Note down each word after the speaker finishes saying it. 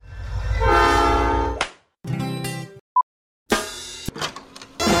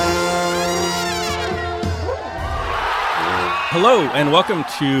Hello, and welcome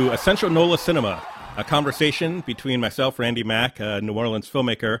to Essential NOLA Cinema, a conversation between myself, Randy Mack, a New Orleans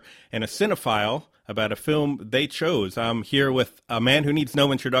filmmaker, and a cinephile about a film they chose. I'm here with a man who needs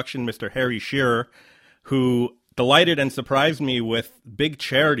no introduction, Mr. Harry Shearer, who delighted and surprised me with Big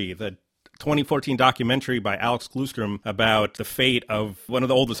Charity, the 2014 documentary by Alex Klustrom about the fate of one of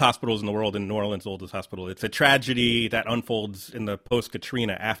the oldest hospitals in the world, in New Orleans' oldest hospital. It's a tragedy that unfolds in the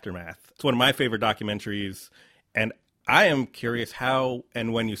post-Katrina aftermath. It's one of my favorite documentaries, and I am curious how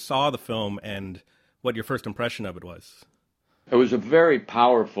and when you saw the film and what your first impression of it was. It was a very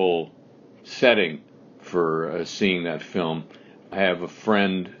powerful setting for seeing that film. I have a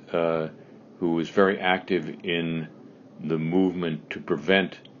friend who was very active in the movement to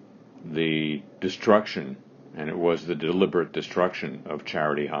prevent the destruction, and it was the deliberate destruction of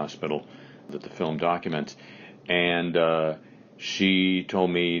Charity Hospital that the film documents. And she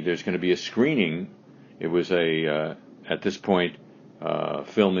told me there's going to be a screening. It was at this point,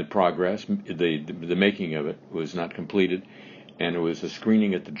 film in progress. The making of it was not completed, and it was a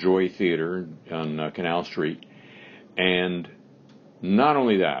screening at the Joy Theater on Canal Street. And not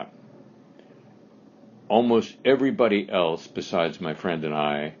only that, almost everybody else besides my friend and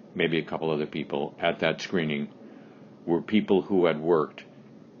I, maybe a couple other people at that screening, were people who had worked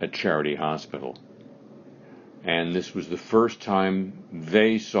at Charity Hospital. And this was the first time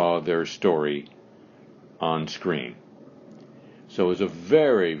they saw their story on screen. So it was a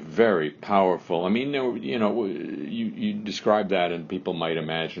very, very powerful. I mean, you describe that, and people might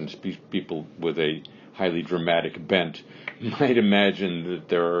imagine, people with a highly dramatic bent might imagine that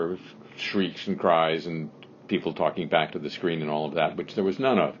there are shrieks and cries and people talking back to the screen and all of that, which there was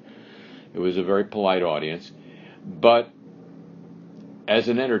none of. It was a very polite audience. But as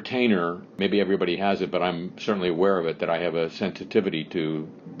an entertainer, maybe everybody has it, but I'm certainly aware of it, that I have a sensitivity to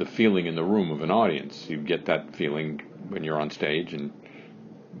the feeling in the room of an audience. You get that feeling when you're on stage, and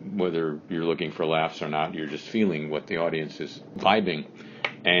whether you're looking for laughs or not, you're just feeling what the audience is vibing.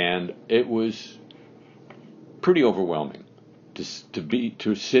 And it was pretty overwhelming to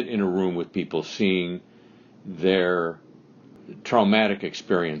sit in a room with people seeing their traumatic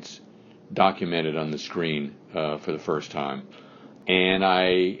experience documented on the screen for the first time. And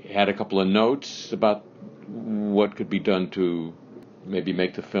I had a couple of notes about what could be done to maybe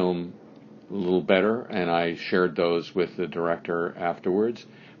make the film a little better, and I shared those with the director afterwards.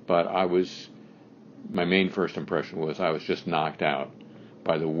 But my main first impression was I was just knocked out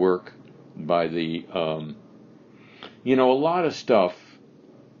by the work, by the, a lot of stuff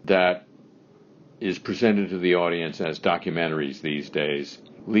that is presented to the audience as documentaries these days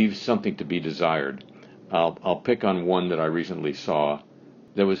leaves something to be desired. I'll pick on one that I recently saw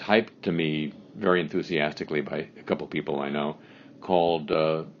that was hyped to me very enthusiastically by a couple people I know, called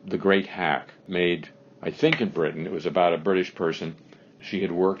The Great Hack, made, I think, in Britain. It was about a British person. She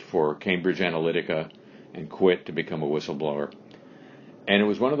had worked for Cambridge Analytica and quit to become a whistleblower. And it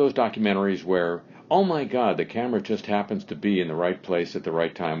was one of those documentaries where, oh my God, the camera just happens to be in the right place at the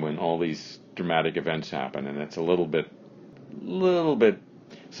right time when all these dramatic events happen, and it's a little bit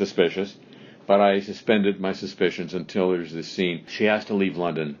suspicious. But I suspended my suspicions until there's this scene. She has to leave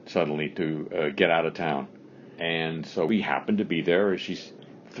London suddenly to get out of town. And so we happen to be there as she's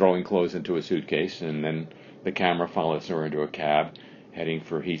throwing clothes into a suitcase, and then the camera follows her into a cab heading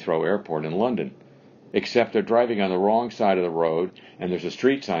for Heathrow Airport in London. Except they're driving on the wrong side of the road, and there's a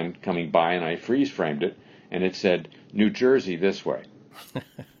street sign coming by, and I freeze-framed it, and it said, New Jersey this way.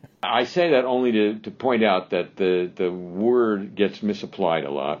 I say that only to point out that the word gets misapplied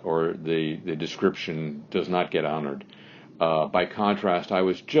a lot, or the description does not get honored. By contrast, I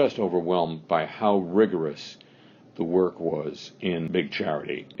was just overwhelmed by how rigorous the work was in Big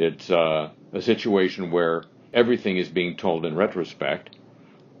Charity. It's a situation where everything is being told in retrospect,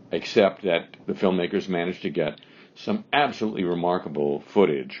 except that the filmmakers managed to get some absolutely remarkable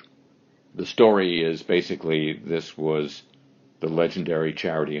footage. The story is basically this was the legendary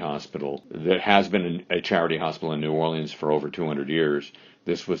Charity Hospital that has been a charity hospital in New Orleans for over 200 years.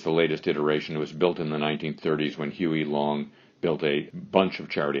 This was the latest iteration. It was built in the 1930s when Huey Long built a bunch of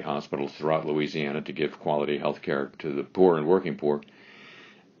charity hospitals throughout Louisiana to give quality health care to the poor and working poor.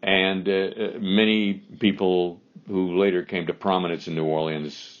 And many people who later came to prominence in New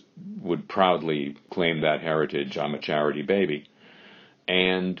Orleans would proudly claim that heritage. I'm a charity baby.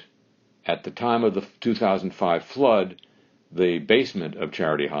 And at the time of the 2005 flood, the basement of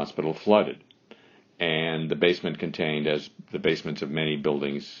Charity Hospital flooded. And the basement contained, as the basements of many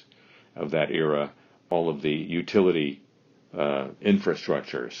buildings of that era, all of the utility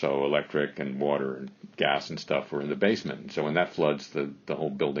infrastructure, so electric and water and gas and stuff were in the basement. And so when that floods, the whole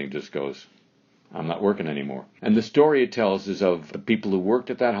building just goes I'm not working anymore. And the story it tells is of the people who worked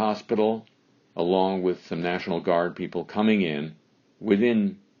at that hospital, along with some National Guard people coming in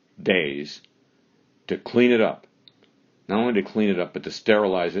within days to clean it up. Not only to clean it up, but to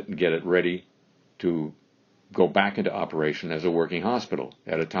sterilize it and get it ready to go back into operation as a working hospital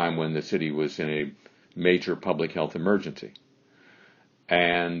at a time when the city was in a major public health emergency.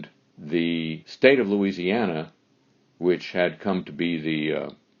 And the state of Louisiana, which had come to be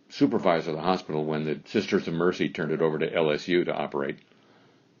the supervisor of the hospital when the Sisters of Mercy turned it over to LSU to operate,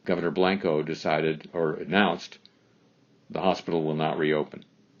 Governor Blanco decided or announced the hospital will not reopen.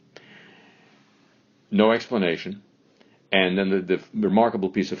 No explanation. And then the remarkable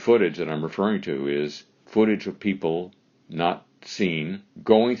piece of footage that I'm referring to is footage of people not seen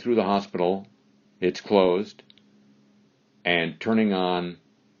going through the hospital, it's closed, and turning on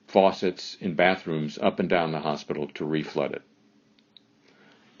faucets in bathrooms up and down the hospital to reflood it.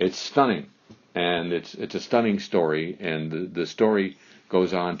 It's stunning, and it's a stunning story, and the story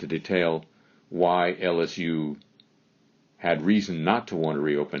goes on to detail why LSU had reason not to want to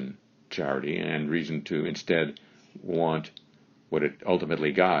reopen Charity and reason to instead want what it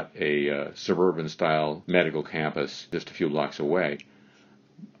ultimately got, a suburban-style medical campus just a few blocks away,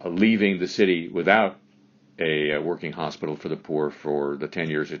 leaving the city without a working hospital for the poor for the 10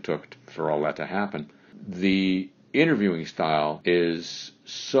 years it took for all that to happen. The interviewing style is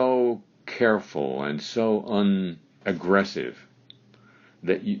so careful and so unaggressive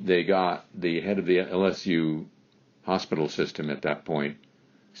that they got the head of the LSU hospital system at that point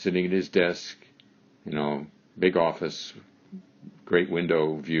sitting at his desk, big office, great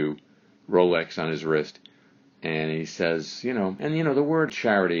window view, Rolex on his wrist, and he says, the word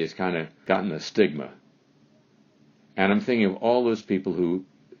charity has kind of gotten a stigma. And I'm thinking of all those people who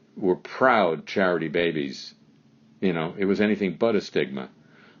were proud charity babies. It was anything but a stigma.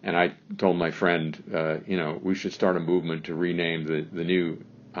 And I told my friend, we should start a movement to rename the new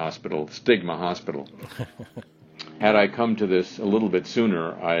hospital Stigma Hospital. Had I come to this a little bit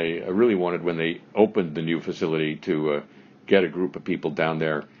sooner, I really wanted, when they opened the new facility, to get a group of people down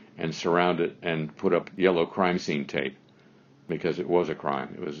there and surround it and put up yellow crime scene tape, because it was a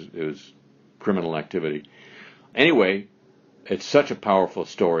crime. It was criminal activity. Anyway, it's such a powerful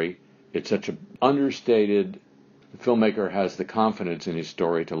story. It's such an understated. The filmmaker has the confidence in his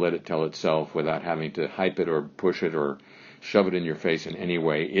story to let it tell itself without having to hype it or push it or shove it in your face in any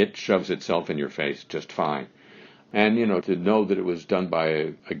way. It shoves itself in your face just fine. And, to know that it was done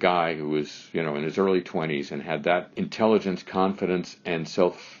by a guy who was, in his early 20s and had that intelligence, confidence, and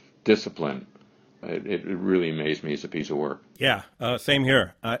self-discipline, it really amazed me as a piece of work. Yeah, same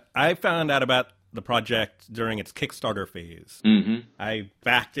here. I found out about the project during its Kickstarter phase. Mm-hmm. I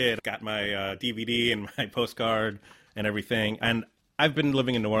backed it, got my DVD and my postcard and everything. And I've been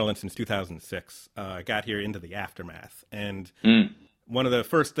living in New Orleans since 2006. I got here into the aftermath. And one of the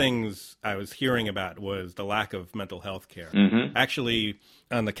first things I was hearing about was the lack of mental health care. Mm-hmm. Actually,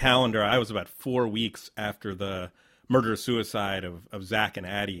 on the calendar, I was about 4 weeks after the murder-suicide of Zach and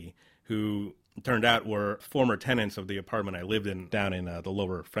Addie, who turned out were former tenants of the apartment I lived in down in the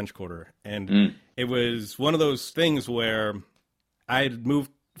lower French Quarter. And it was one of those things where I had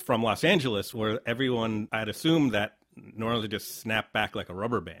moved from Los Angeles, where everyone, I'd assumed that New Orleans just snapped back like a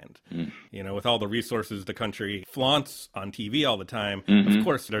rubber band. With all the resources the country flaunts on TV all the time, of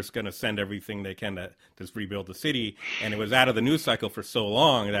course they're going to send everything they can to just rebuild the city. And it was out of the news cycle for so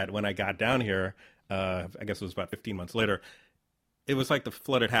long that when I got down here, I guess it was about 15 months later, it was like the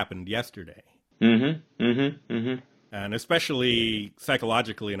flood had happened yesterday. And especially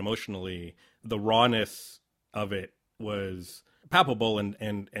psychologically and emotionally, the rawness of it was palpable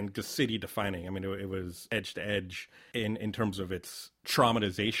and just city defining. I mean, it was edge to edge in terms of its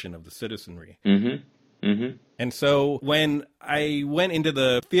traumatization of the citizenry. And so when I went into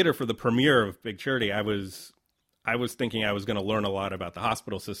the theater for the premiere of Big Charity, I was thinking I was going to learn a lot about the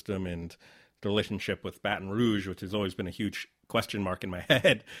hospital system and the relationship with Baton Rouge, which has always been a huge question mark in my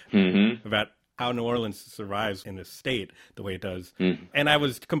head about how New Orleans survives in this state the way it does. And I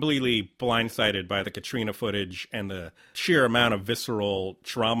was completely blindsided by the Katrina footage and the sheer amount of visceral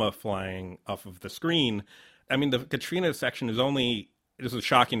trauma flying off of the screen. I mean, the Katrina section is only, this was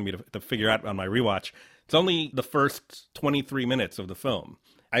shocking to me to figure out on my rewatch, it's only the first 23 minutes of the film.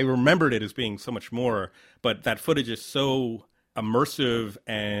 I remembered it as being so much more, but that footage is so immersive,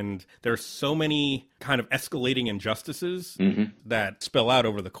 and there's so many kind of escalating injustices that spill out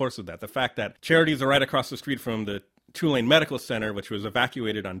over the course of that. The fact that Charities are right across the street from the Tulane Medical Center, which was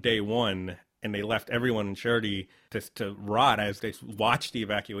evacuated on day one, and they left everyone in Charity to rot as they watched the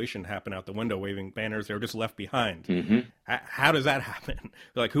evacuation happen out the window, waving banners. They were just left behind. Mm-hmm. How does that happen?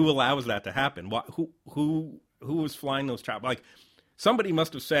 Like, who allows that to happen? Who was flying those choppers? Like, somebody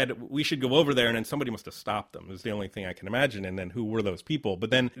must have said, we should go over there, and then somebody must have stopped them, is the only thing I can imagine. And then who were those people?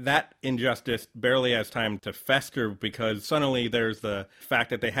 But then that injustice barely has time to fester, because suddenly there's the fact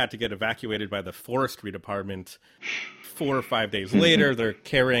that they had to get evacuated by the forestry department 4 or 5 days later. They're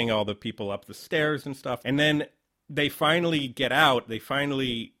carrying all the people up the stairs and stuff. And then they finally get out. They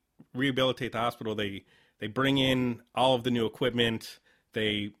finally rehabilitate the hospital. They bring in all of the new equipment.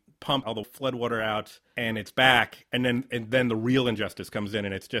 They pump all the floodwater out, and it's back. And then the real injustice comes in,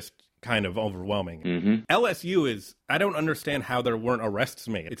 and it's just kind of overwhelming. Mm-hmm. LSU is, I don't understand how there weren't arrests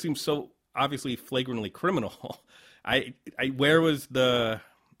made. It seems so obviously flagrantly criminal. Where was the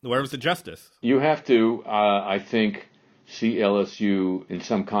justice? You have to, I think, see LSU in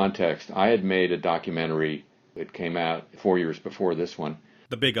some context. I had made a documentary that came out 4 years before this one.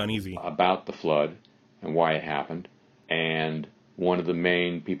 The Big Uneasy. About the flood and why it happened. And one of the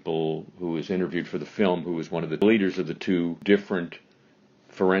main people who was interviewed for the film, who was one of the leaders of the two different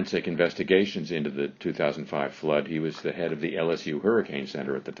forensic investigations into the 2005 flood, he was the head of the LSU Hurricane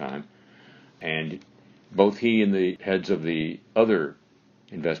Center at the time. And both he and the heads of the other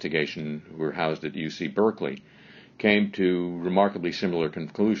investigation, who were housed at UC Berkeley, came to remarkably similar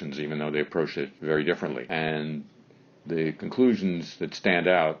conclusions, even though they approached it very differently. And the conclusions that stand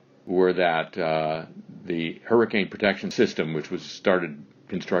out were that the hurricane protection system, which was started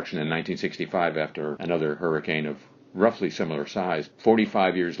construction in 1965 after another hurricane of roughly similar size, 40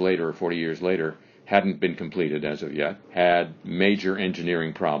 years later, hadn't been completed as of yet, had major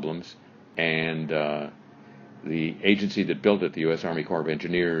engineering problems, and the agency that built it, the U.S. Army Corps of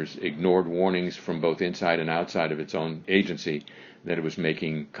Engineers, ignored warnings from both inside and outside of its own agency that it was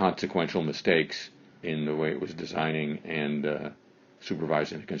making consequential mistakes in the way it was designing and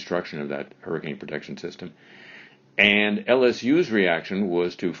supervising the construction of that hurricane protection system. And LSU's reaction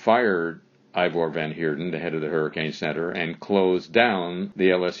was to fire Ivor Van Heerden, the head of the Hurricane Center, and close down the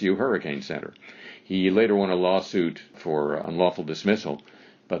LSU Hurricane Center. He later won a lawsuit for unlawful dismissal,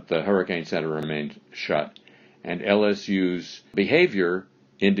 but the Hurricane Center remained shut. And LSU's behavior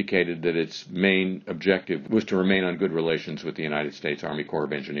indicated that its main objective was to remain on good relations with the United States Army Corps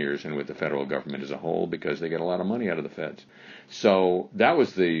of Engineers and with the federal government as a whole, because they get a lot of money out of the feds. So that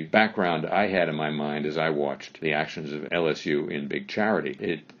was the background I had in my mind as I watched the actions of LSU in Big Charity.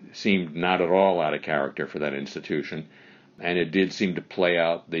 It seemed not at all out of character for that institution, and it did seem to play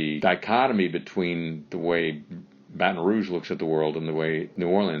out the dichotomy between the way Baton Rouge looks at the world and the way New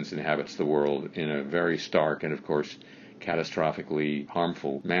Orleans inhabits the world in a very stark and, of course, catastrophically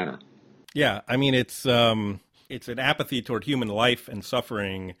harmful manner. Yeah, I mean, it's an apathy toward human life and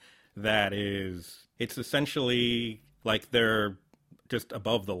suffering that it's essentially like they're just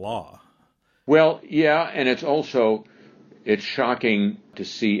above the law. Well, yeah, and it's shocking to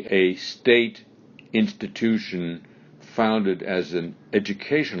see a state institution founded as an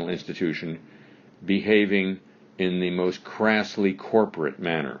educational institution behaving in the most crassly corporate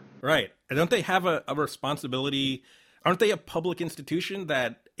manner. Right. And don't they have a responsibility? Aren't they a public institution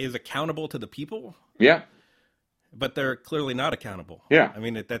that is accountable to the people? Yeah. But they're clearly not accountable. Yeah. I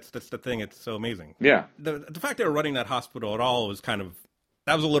mean, that's the thing. It's so amazing. Yeah. The fact they were running that hospital at all was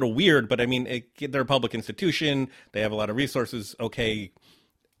that was a little weird, but I mean, they're a public institution. They have a lot of resources. Okay.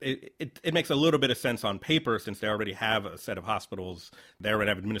 It makes a little bit of sense on paper since they already have a set of hospitals. They already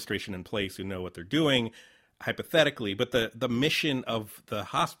have administration in place who know what they're doing, hypothetically. But the mission of the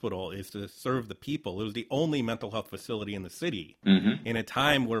hospital is to serve the people. It was the only mental health facility in the city in a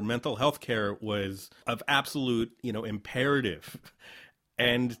time where mental health care was of absolute, imperative.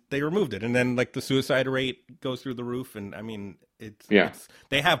 And they removed it. And then, like, the suicide rate goes through the roof. And, I mean,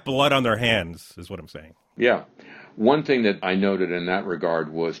 they have blood on their hands, is what I'm saying. Yeah. One thing that I noted in that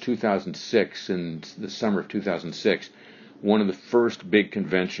regard was 2006, in the summer of 2006, one of the first big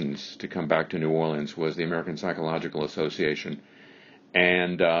conventions to come back to New Orleans was the American Psychological Association.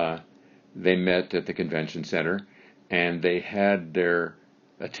 And they met at the convention center, and they had their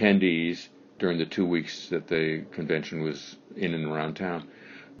attendees during the 2 weeks that the convention was in and around town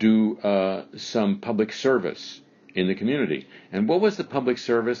do some public service in the community. And what was the public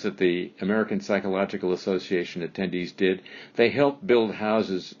service that the American Psychological Association attendees did? They helped build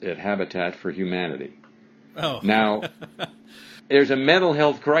houses at Habitat for Humanity. Oh. Now, there's a mental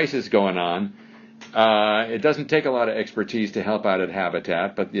health crisis going on. It doesn't take a lot of expertise to help out at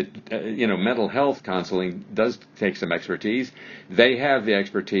Habitat, but mental health counseling does take some expertise. They have the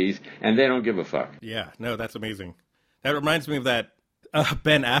expertise, and they don't give a fuck. Yeah, no, that's amazing. That reminds me of that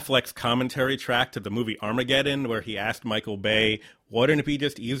Ben Affleck's commentary track to the movie Armageddon, where he asked Michael Bay, wouldn't it be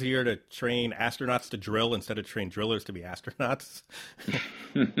just easier to train astronauts to drill instead of train drillers to be astronauts?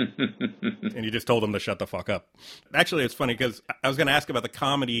 And he just told him to shut the fuck up. Actually, it's funny because I was going to ask about the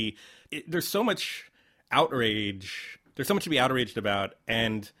comedy. There's so much outrage. There's so much to be outraged about,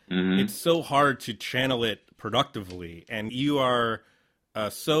 and it's so hard to channel it productively. And you are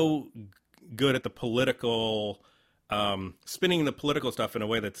so good at the political, spinning the political stuff in a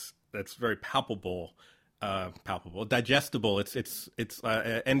way that's very palpable, digestible. It's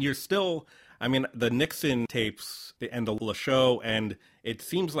and you're still. I mean, the Nixon tapes and the show, and it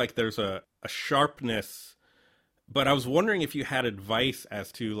seems like there's a sharpness. But I was wondering if you had advice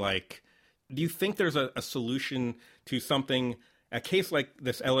as to, like, do you think there's a solution to something, a case like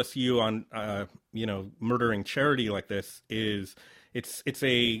this LSU on, murdering Charity like this is, it's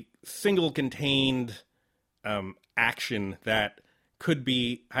a single contained action that could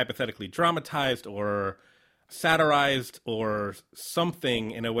be hypothetically dramatized or satirized or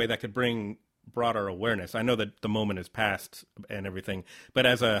something in a way that could bring broader awareness. I know that the moment is past and everything, but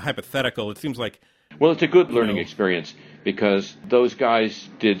as a hypothetical, it seems like... Well, it's a good learning experience because those guys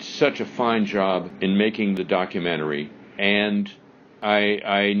did such a fine job in making the documentary. And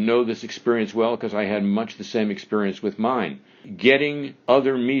I know this experience well because I had much the same experience with mine. Getting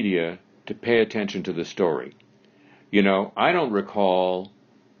other media to pay attention to the story. You know, I don't recall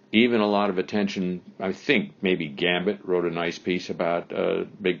even a lot of attention. I think maybe Gambit wrote a nice piece about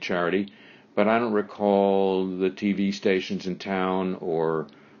Big Charity, but I don't recall the TV stations in town or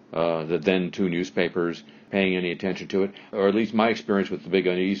the then two newspapers paying any attention to it. Or at least my experience with The Big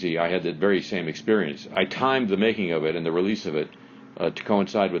Uneasy, I had the very same experience. I timed the making of it and the release of it to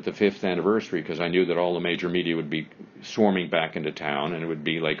coincide with the 5th anniversary because I knew that all the major media would be swarming back into town, and it would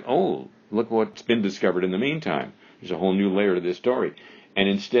be like, oh, look what's been discovered in the meantime. There's a whole new layer to this story. And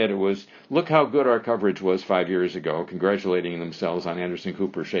instead it was, look how good our coverage was 5 years ago, congratulating themselves on Anderson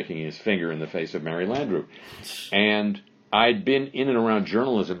Cooper shaking his finger in the face of Mary Landrieu. And I'd been in and around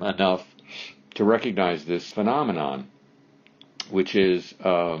journalism enough to recognize this phenomenon, which is,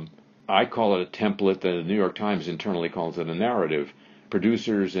 I call it a template, the New York Times internally calls it a narrative.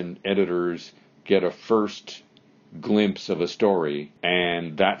 Producers and editors get a first glimpse of a story,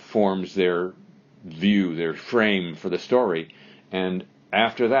 and that forms their view, their frame for the story. And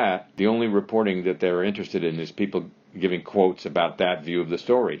after that, the only reporting that they're interested in is people giving quotes about that view of the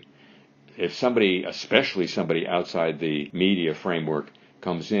story. If somebody, especially somebody outside the media framework,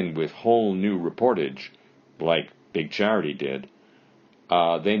 comes in with whole new reportage, like Big Charity did,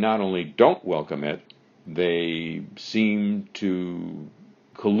 they not only don't welcome it, they seem to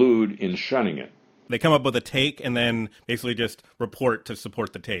collude in shunning it. They come up with a take and then basically just report to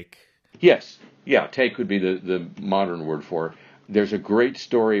support the take. Yes. Yeah, take would be the modern word for it. There's a great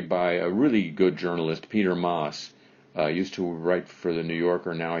story by a really good journalist, Peter Moss. Used to write for the New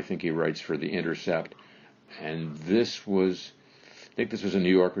Yorker. Now I think he writes for The Intercept. And I think this was a New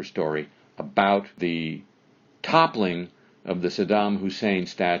Yorker story about the toppling of the Saddam Hussein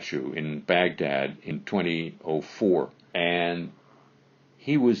statue in Baghdad in 2004. And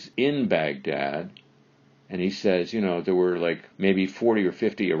he was in Baghdad, and he says, there were like maybe 40 or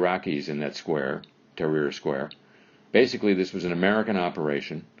 50 Iraqis in that square, Tahrir Square. Basically, this was an American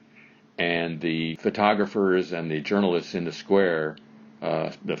operation, and the photographers and the journalists in the square,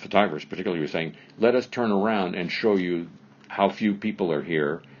 the photographers particularly, were saying, let us turn around and show you how few people are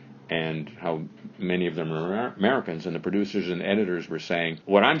here and how many of them are Americans. And the producers and editors were saying,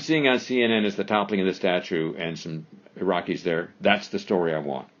 what I'm seeing on CNN is the toppling of the statue and some Iraqis there. That's the story I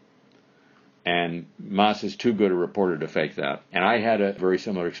want. And Moss is too good a reporter to fake that. And I had a very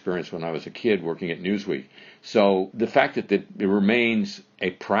similar experience when I was a kid working at Newsweek. So the fact that it remains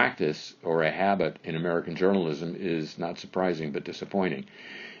a practice or a habit in American journalism is not surprising but disappointing.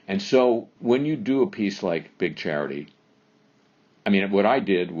 And so when you do a piece like Big Charity, I mean, what I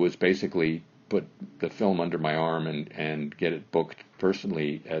did was basically put the film under my arm and get it booked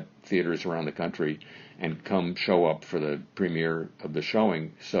personally at theaters around the country and come show up for the premiere of the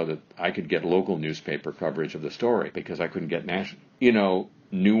showing so that I could get local newspaper coverage of the story because I couldn't get national.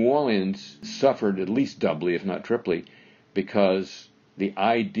 New Orleans suffered at least doubly, if not triply, because the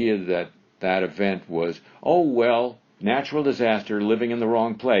idea that event was, oh, well, natural disaster, living in the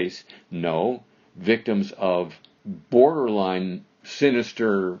wrong place. No, victims of borderline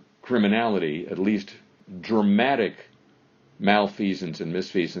sinister criminality, at least dramatic malfeasance and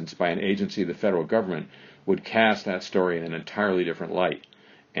misfeasance by an agency of the federal government, would cast that story in an entirely different light.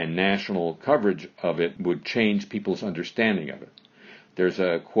 And national coverage of it would change people's understanding of it. There's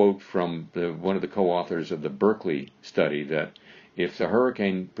a quote from one of the co-authors of the Berkeley study that if the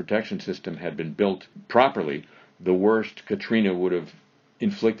hurricane protection system had been built properly, the worst Katrina would have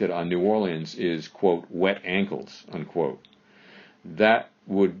inflicted on New Orleans is, quote, wet ankles, unquote. That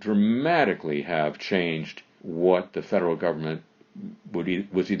would dramatically have changed what the federal government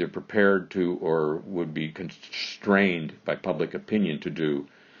was either prepared to or would be constrained by public opinion to do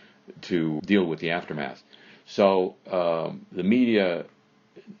to deal with the aftermath. So the media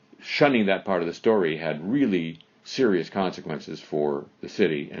shunning that part of the story had really serious consequences for the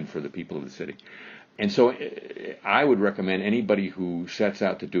city and for the people of the city. And so I would recommend anybody who sets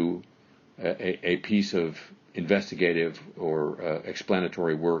out to do a piece of investigative or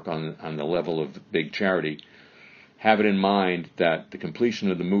explanatory work on the level of big charity, have it in mind that the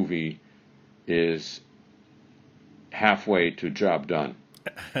completion of the movie is halfway to job done.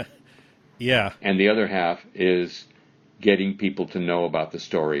 Yeah. And the other half is getting people to know about the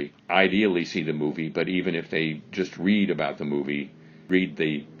story, ideally see the movie, but even if they just read about the movie, read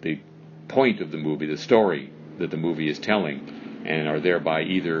the point of the movie, the story that the movie is telling, and are thereby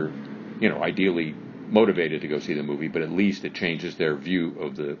either, ideally motivated to go see the movie, but at least it changes their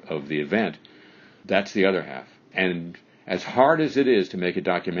view of the event. That's the other half. And as hard as it is to make a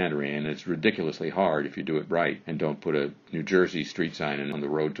documentary, and it's ridiculously hard if you do it right and don't put a New Jersey street sign on the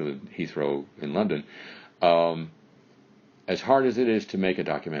road to Heathrow in London, as hard as it is to make a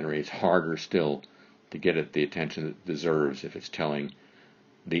documentary, it's harder still to get it the attention it deserves if it's telling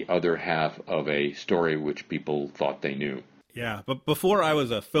the other half of a story which people thought they knew. Yeah, but before I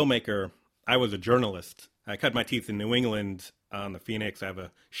was a filmmaker, I was a journalist. I cut my teeth in New England on the Phoenix. I have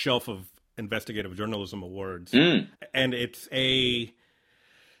a shelf of investigative journalism awards. And it's it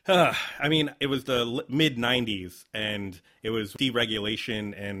was the mid-'90s, and it was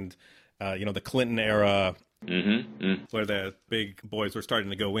deregulation and, the Clinton era, where the big boys were starting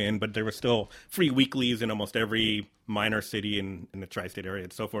to go in, but there were still free weeklies in almost every minor city in the tri-state area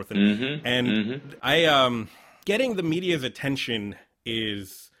and so forth. I getting the media's attention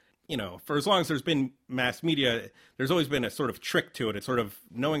is, for as long as there's been mass media, there's always been a sort of trick to it. It's sort of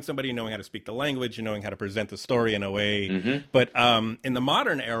knowing somebody, knowing how to speak the language, and knowing how to present the story in a way. But in the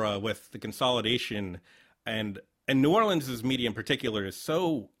modern era, with the consolidation and New Orleans' media in particular is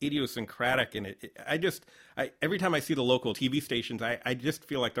so idiosyncratic, and every time I see the local TV stations, I just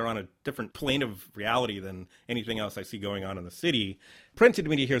feel like they're on a different plane of reality than anything else I see going on in the city. Printed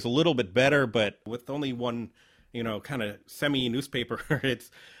media here is a little bit better, but with only one, kind of semi-newspaper,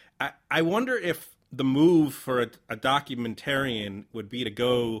 I wonder if the move for a documentarian would be to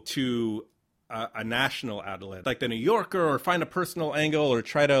go to a national outlet, like the New Yorker, or find a personal angle, or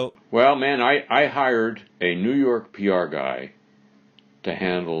try to... Well, man, I hired a New York PR guy to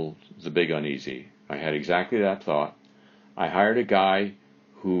handle the Big Uneasy. I had exactly that thought. I hired a guy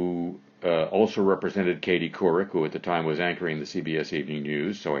who also represented Katie Couric, who at the time was anchoring the CBS Evening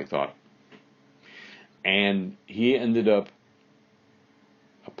News, so I thought. And he ended up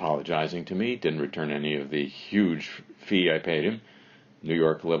apologizing to me, didn't return any of the huge fee I paid him, New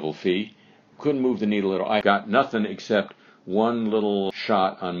York level fee. Couldn't move the needle at all. I got nothing except one little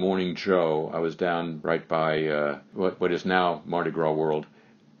shot on Morning Joe. I was down right by what is now Mardi Gras World,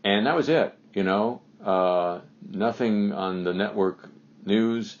 and that was it. Nothing on the network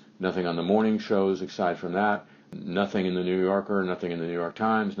news, nothing on the morning shows aside from that, nothing in the New Yorker, nothing in the New York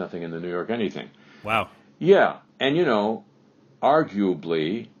Times, nothing in the New York anything. Wow. Yeah, and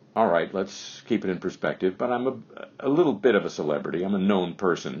arguably, all right, let's keep it in perspective, but I'm a little bit of a celebrity. I'm a known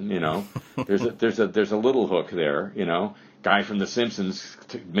person, There's a little hook there, Guy from The Simpsons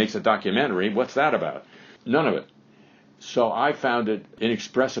makes a documentary. What's that about? None of it. So I found it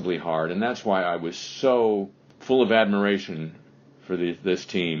inexpressibly hard, and that's why I was so full of admiration for this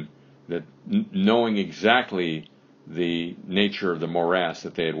team, that knowing exactly the nature of the morass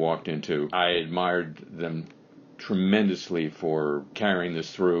that they had walked into, I admired them tremendously for carrying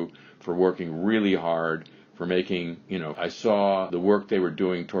this through, for working really hard, for making, I saw the work they were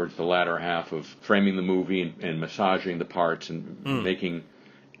doing towards the latter half of framing the movie and massaging the parts and making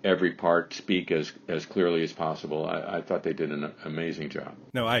every part speak as clearly as possible. I thought they did an amazing job.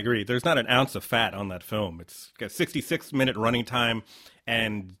 No, I agree. There's not an ounce of fat on that film. It's got 66-minute running time,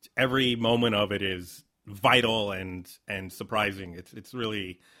 and every moment of it is vital and surprising. It's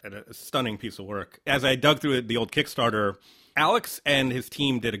really a stunning piece of work. As I dug through the old Kickstarter, Alex and his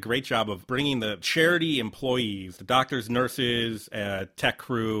team did a great job of bringing the charity employees, the doctors, nurses, tech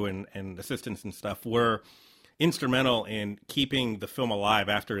crew, and assistants and stuff, were instrumental in keeping the film alive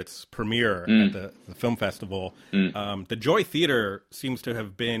after its premiere at the film festival. The Joy Theater seems to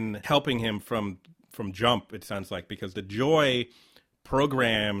have been helping him from jump, it sounds like, because the Joy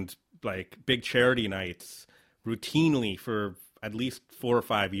programmed like big charity nights routinely for at least 4 or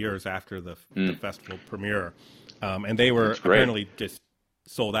 5 years after the festival premiere. And they were apparently just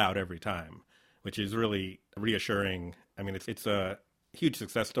sold out every time, which is really reassuring. I mean, it's a huge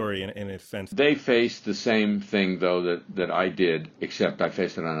success story in a sense. They faced the same thing, though, that I did, except I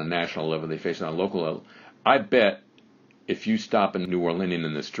faced it on a national level. They faced it on a local level. I bet if you stop a New Orleanian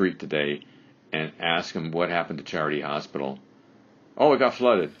in the street today and ask him what happened to Charity Hospital, oh, it got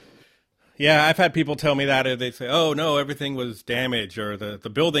flooded. Yeah, I've had people tell me that. They say, oh, no, everything was damaged, or the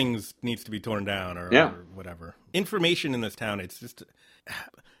buildings needs to be torn down, or whatever. Information in this town, it's just...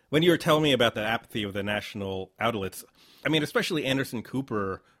 When you were telling me about the apathy of the national outlets, I mean, especially Anderson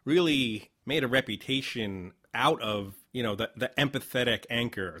Cooper really made a reputation out of, the empathetic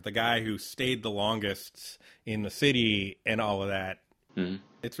anchor, the guy who stayed the longest in the city and all of that. Mm-hmm.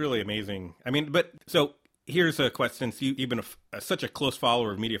 It's really amazing. I mean, so here's a question. Since you've been such a close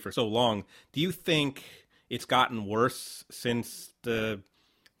follower of media for so long, do you think it's gotten worse since the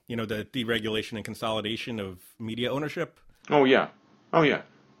deregulation and consolidation of media ownership? Oh, yeah.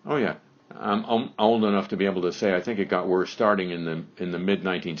 I'm old enough to be able to say I think it got worse starting in the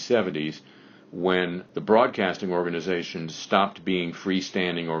mid-1970s when the broadcasting organizations stopped being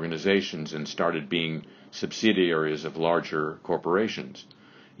freestanding organizations and started being subsidiaries of larger corporations.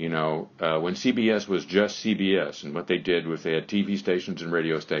 When CBS was just CBS, and what they did was they had TV stations and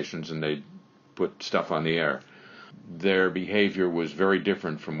radio stations, and they put stuff on the air. Their behavior was very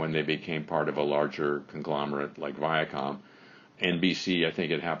different from when they became part of a larger conglomerate like Viacom. NBC, I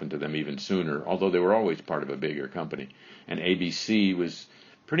think it happened to them even sooner, although they were always part of a bigger company. And ABC was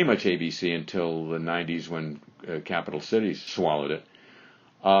pretty much ABC until the 90s when Capital Cities swallowed it.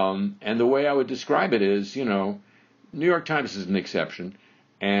 And the way I would describe it is, New York Times is an exception,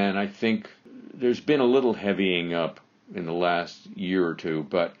 and I think there's been a little heavying up in the last year or two,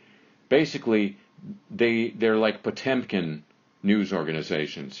 but basically they're like Potemkin news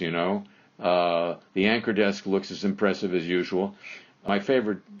organizations, The anchor desk looks as impressive as usual. My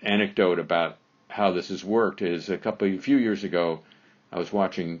favorite anecdote about how this has worked is a few years ago, I was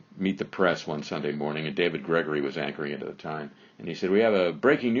watching Meet the Press one Sunday morning, and David Gregory was anchoring it at the time. And he said, we have a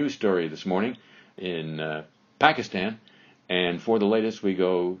breaking news story this morning in Pakistan. And for the latest, we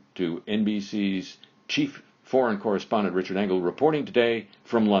go to NBC's chief foreign correspondent, Richard Engel, reporting today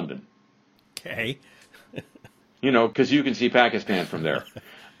from London. Okay. Because you can see Pakistan from there.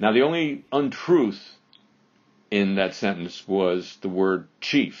 Now, the only untruth in that sentence was the word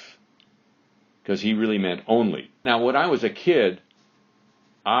chief, because he really meant only. Now, when I was a kid,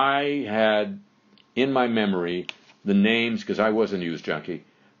 I had in my memory the names, because I was a news junkie,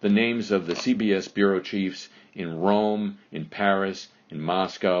 the names of the CBS bureau chiefs in Rome, in Paris, in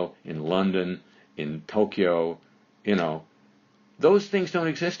Moscow, in London, in Tokyo. Those things don't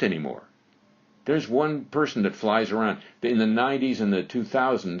exist anymore. There's one person that flies around. In the 90s and the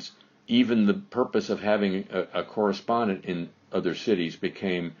 2000s, even the purpose of having a correspondent in other cities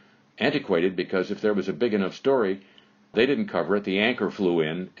became antiquated, because if there was a big enough story, they didn't cover it. The anchor flew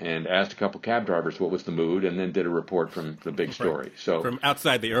in and asked a couple cab drivers what was the mood, and then did a report from the big story. Right. So from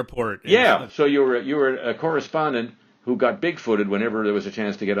outside the airport. Yeah, so you were a correspondent who got big-footed whenever there was a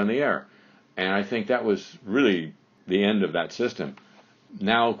chance to get on the air. And I think that was really the end of that system.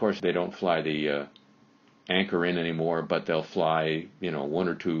 Now, of course, they don't fly the anchor in anymore, but they'll fly, one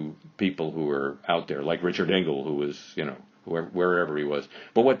or two people who are out there, like Richard Engel, who was, wherever he was.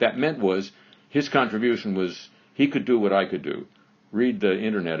 But what that meant was his contribution was he could do what I could do, read the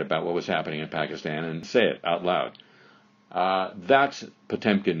internet about what was happening in Pakistan and say it out loud. That's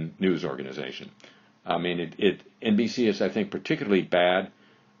Potemkin news organization. I mean, NBC is, I think, particularly bad.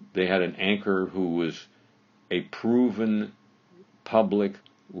 They had an anchor who was a proven public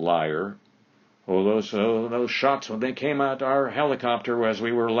liar. Oh, those shots when they came at our helicopter as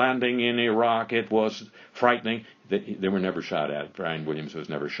we were landing in Iraq, it was frightening. They were never shot at. Brian Williams was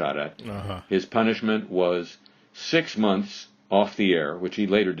never shot at. Uh-huh. His punishment was 6 months off the air, which he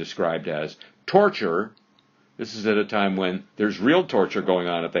later described as torture. This is at a time when there's real torture going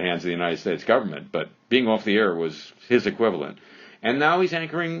on at the hands of the United States government, but being off the air was his equivalent. And now he's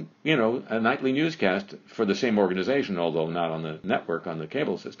anchoring, a nightly newscast for the same organization, although not on the network, on the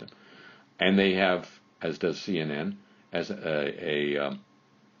cable system. And they have, as does CNN, as a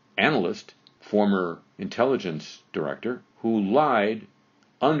analyst, former intelligence director, who lied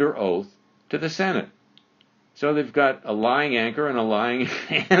under oath to the Senate. So they've got a lying anchor and a lying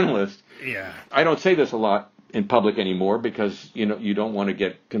analyst. Yeah. I don't say this a lot in public anymore because, you don't want to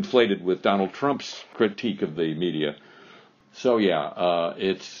get conflated with Donald Trump's critique of the media. So, yeah,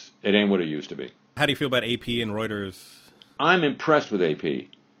 it ain't what it used to be. How do you feel about AP and Reuters? I'm impressed with AP.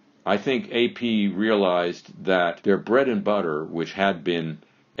 I think AP realized that their bread and butter, which had been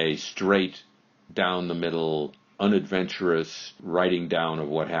a straight, down the middle, unadventurous writing down of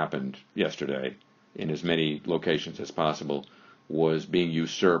what happened yesterday in as many locations as possible, was being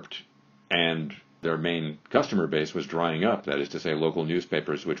usurped, and their main customer base was drying up, that is to say local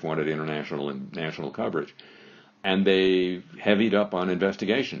newspapers which wanted international and national coverage. And they heavied up on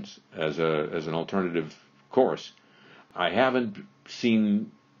investigations as an alternative course. I haven't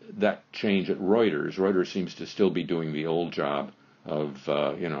seen that change at Reuters. Reuters seems to still be doing the old job of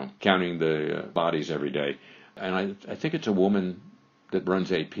counting the bodies every day. And I think it's a woman that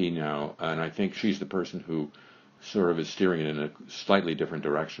runs AP now, and I think she's the person who sort of is steering it in a slightly different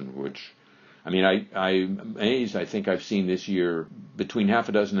direction, which, I mean, I'm amazed. I think I've seen this year between half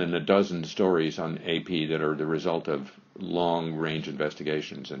a dozen and a dozen stories on AP that are the result of long-range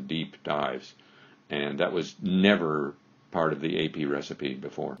investigations and deep dives. And that was never part of the AP recipe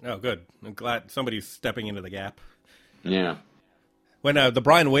before. Oh, good. I'm glad somebody's stepping into the gap. Yeah. When the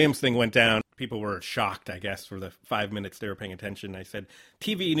Brian Williams thing went down, people were shocked, I guess, for the 5 minutes they were paying attention. I said,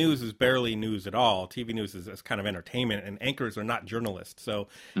 TV news is barely news at all. TV news is kind of entertainment, and anchors are not journalists. So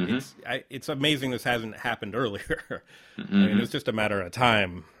it's amazing this hasn't happened earlier. I mean, it's just a matter of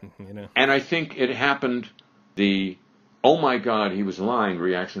time, you know. And I think it happened, the, oh my God, he was lying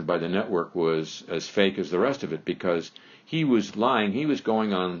reaction by the network was as fake as the rest of it, because he was lying. He was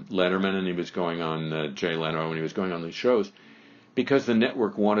going on Letterman, and he was going on Jay Leno, and he was going on these shows because the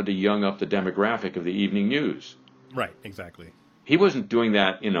network wanted to young up the demographic of the evening news. Right, exactly. He wasn't doing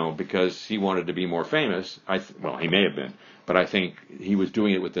that, because he wanted to be more famous. Well, he may have been, but I think he was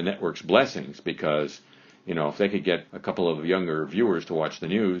doing it with the network's blessings because, if they could get a couple of younger viewers to watch the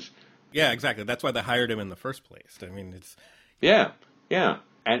news. Yeah, exactly. That's why they hired him in the first place. I mean, it's... Yeah.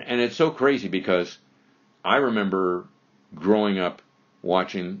 And it's so crazy because I remember growing up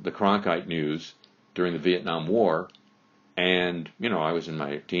watching the Cronkite news during the Vietnam War, and, I was in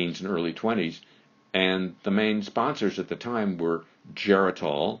my teens and early 20s, and the main sponsors at the time were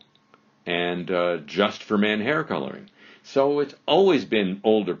Geritol and Just for Men hair coloring. So it's always been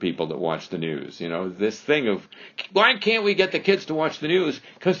older people that watch the news. This thing of, why can't we get the kids to watch the news?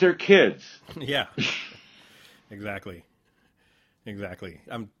 Because they're kids. Yeah, exactly.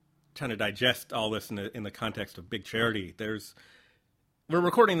 I'm trying to digest all this in the context of big charity. We're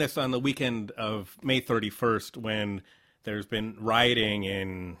recording this on the weekend of May 31st when there's been rioting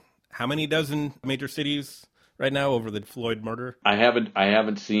in how many dozen major cities right now over the Floyd murder? I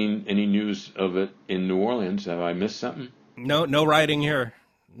haven't seen any news of it in New Orleans. Have I missed something? No rioting here.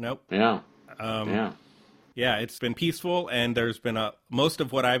 Nope. Yeah. Yeah, it's been peaceful, and there's been most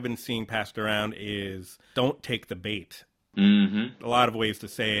of what I've been seeing passed around is don't take the bait. Mm-hmm. A lot of ways to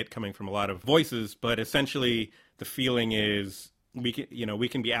say it coming from a lot of voices, but essentially the feeling is we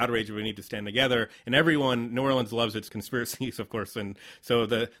can be outraged if we need to stand together, and New Orleans loves its conspiracies, of course, and so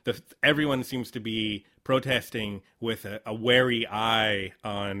everyone seems to be protesting with a wary eye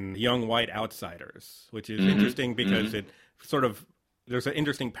on young white outsiders, which is interesting because it sort of, there's an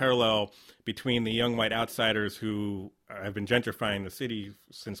interesting parallel between the young white outsiders who have been gentrifying the city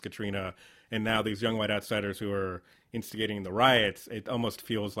since Katrina, and now these young white outsiders who are instigating the riots. It almost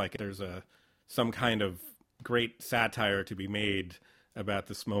feels like there's some kind of great satire to be made about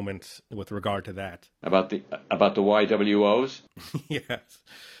this moment with regard to that. About the YWOs? Yes.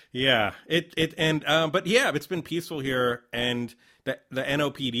 Yeah. But yeah, it's been peaceful here, and the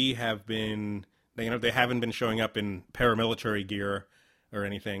NOPD have been, they haven't been showing up in paramilitary gear or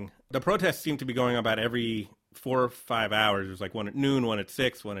anything. The protests seem to be going about every 4 or 5 hours. There's like one at noon, one at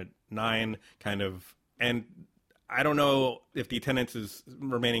 6, one at 9, kind of. And I don't know if the attendance is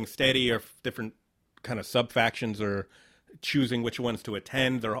remaining steady or if different kind of sub-factions are choosing which ones to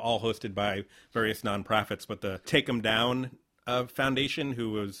attend. They're all hosted by various nonprofits, but the Take 'Em Down Foundation,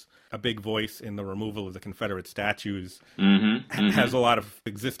 who was a big voice in the removal of the Confederate statues, has a lot of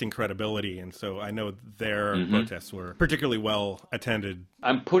existing credibility, and so I know their protests were particularly well attended.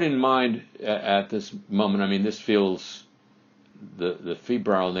 I'm put in mind at this moment, I mean, this feels, the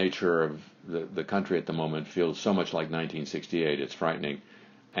febrile nature of the country at the moment feels so much like 1968. It's frightening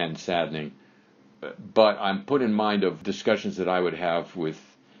and saddening. But I'm put in mind of discussions that I would have with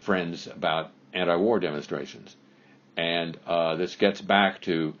friends about anti-war demonstrations. And this gets back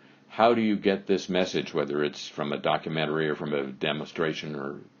to how do you get this message, whether it's from a documentary or from a demonstration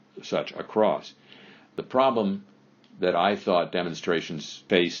or such, across. The problem that I thought demonstrations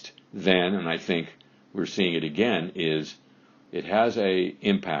faced then, and I think we're seeing it again, is it has an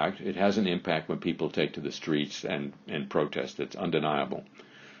impact. It has an impact when people take to the streets and protest. It's undeniable.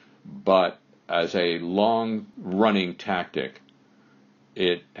 But as a long-running tactic,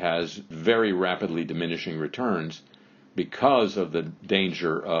 it has very rapidly diminishing returns because of the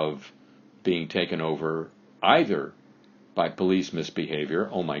danger of being taken over either by police misbehavior,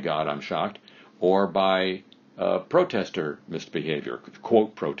 oh my God, I'm shocked, or by protester misbehavior,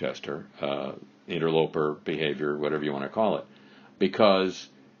 quote protester, interloper behavior, whatever you want to call it, because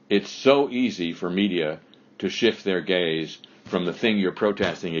it's so easy for media to shift their gaze from the thing you're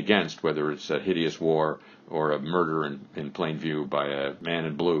protesting against, whether it's a hideous war or a murder in plain view by a man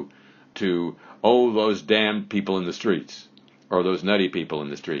in blue, to, oh, those damned people in the streets, or those nutty people in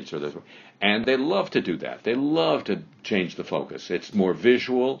the streets, or those, and they love to do that. They love to change the focus. It's more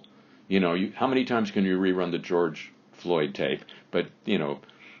visual. You know, how many times can you rerun the George Floyd tape? But, you know,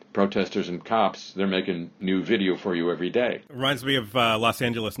 protesters and cops, they're making new video for you every day. Reminds me of Los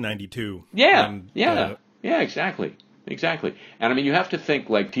Angeles 92. Yeah, exactly. Exactly. And I mean, you have to think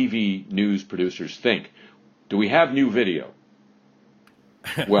like TV news producers think. Do we have new video?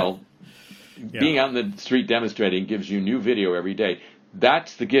 Well, being out in the street demonstrating gives you new video every day.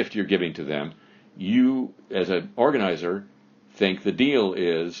 That's the gift you're giving to them. You, as an organizer, think the deal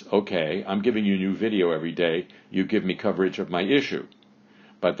is, okay, I'm giving you new video every day. You give me coverage of my issue.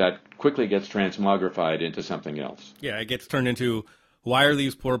 But that quickly gets transmogrified into something else. Yeah, it gets turned into, why are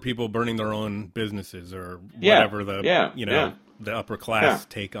these poor people burning their own businesses, or whatever the upper class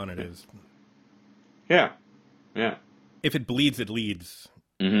take on it is. Yeah. If it bleeds, it leads.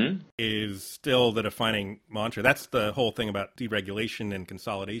 Is still the defining mantra. That's the whole thing about deregulation and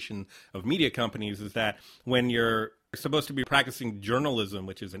consolidation of media companies, is that when you're supposed to be practicing journalism,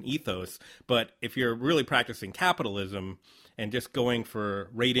 which is an ethos, but if you're really practicing capitalism and just going for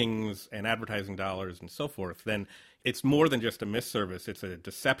ratings and advertising dollars and so forth, then it's more than just a misservice. It's a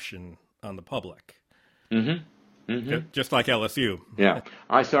deception on the public. Just like LSU. Yeah.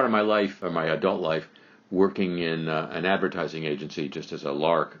 I started my life, or my adult life, working in an advertising agency just as a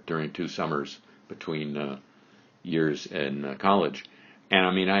lark during 2 summers between years in college. And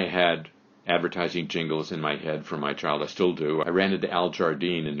I mean, I had advertising jingles in my head from my child. I still do. I ran into Al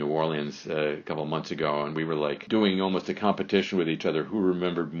Jardine in New Orleans a couple of months ago, and we were like doing almost a competition with each other who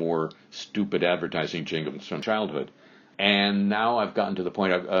remembered more stupid advertising jingles from childhood. And now I've gotten to the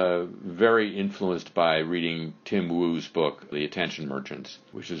point of very influenced by reading Tim Wu's book, The Attention Merchants,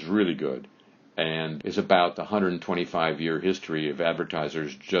 which is really good, and is about the 125-year history of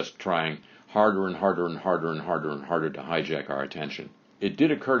advertisers just trying harder and harder and harder and harder and harder to hijack our attention. It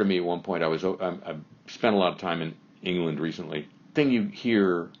did occur to me at one point, I've spent a lot of time in England recently. The thing you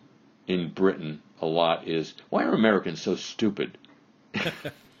hear in Britain a lot is, why are Americans so stupid?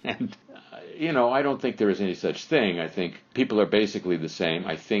 And, you know, I don't think there is any such thing. I think people are basically the same.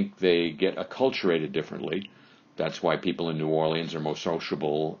 I think they get acculturated differently. That's why people in New Orleans are more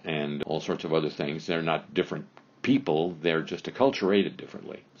sociable and all sorts of other things. They're not different people. They're just acculturated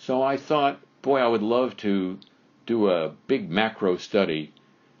differently. So I thought, boy, I would love to do a big macro study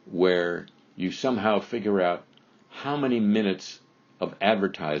where you somehow figure out how many minutes of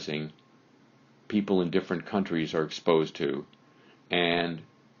advertising people in different countries are exposed to, and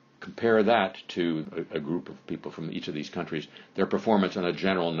compare that to a group of people from each of these countries, their performance on a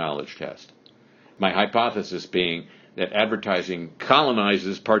general knowledge test. My hypothesis being that advertising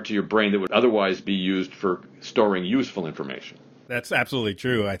colonizes parts of your brain that would otherwise be used for storing useful information. That's absolutely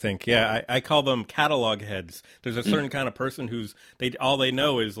true, I think. Yeah, I call them catalog heads. There's a certain kind of person who's all they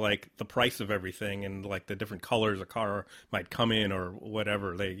know is like the price of everything and like the different colors a car might come in or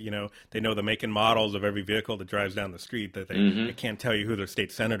whatever. They know the make and models of every vehicle that drives down the street, that they can't tell you who their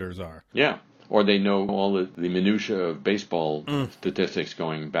state senators are. Yeah, or they know all the minutia of baseball statistics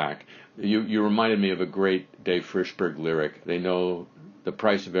going back. You reminded me of a great Dave Frishberg lyric. They know the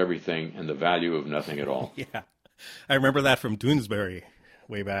price of everything and the value of nothing at all. Yeah. I remember that from Doonesbury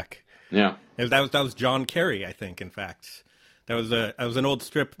way back. Yeah. That was John Kerry, I think, in fact. That was an old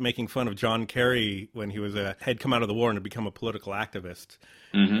strip making fun of John Kerry when he had come out of the war and had become a political activist.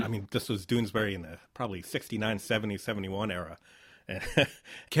 I mean, this was Doonesbury in the probably 69, 70, 71 era. And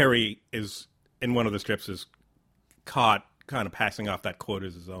Kerry is, in one of the strips, is caught kind of passing off that quote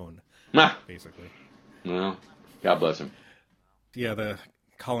as his own, basically. Well, God bless him. Yeah, the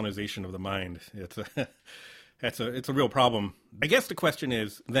colonization of the mind. It's a real problem. I guess the question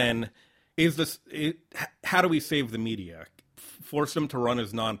is then, how do we save the media? Force them to run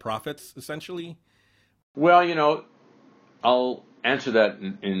as nonprofits, essentially? Well, I'll answer that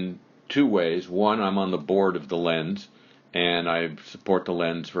in 2 ways. One, I'm on the board of the Lens, and I support the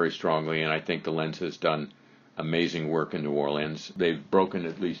Lens very strongly, and I think the Lens has done amazing work in New Orleans. They've broken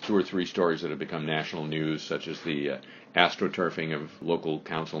at least 2 or 3 stories that have become national news, such as the astroturfing of local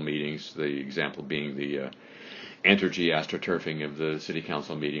council meetings, the example being the Entergy astroturfing of the city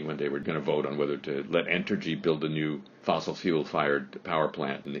council meeting when they were going to vote on whether to let Entergy build a new fossil fuel-fired power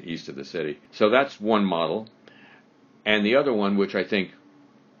plant in the east of the city. So that's one model. And the other one, which I think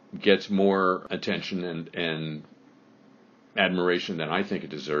gets more attention and admiration than I think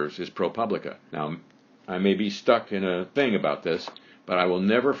it deserves, is ProPublica. Now, I may be stuck in a thing about this, but I will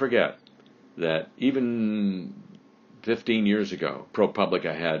never forget that even 15 years ago,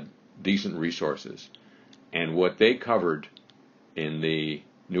 ProPublica had decent resources. And what they covered in the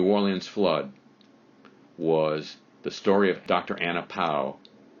New Orleans flood was the story of Dr. Anna Pao,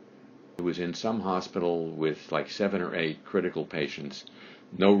 who was in some hospital with like 7 or 8 critical patients,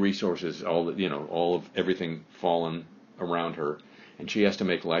 no resources, all of everything fallen around her, and she has to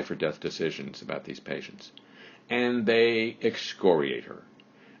make life or death decisions about these patients. And they excoriate her.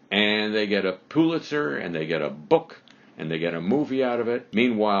 And they get a Pulitzer, and they get a book, and they get a movie out of it.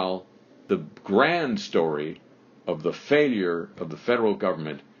 Meanwhile, the grand story of the failure of the federal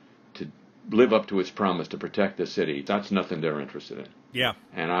government to live up to its promise to protect the city, that's nothing they're interested in. Yeah.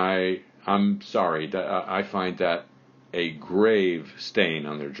 And I'm sorry, that I find that a grave stain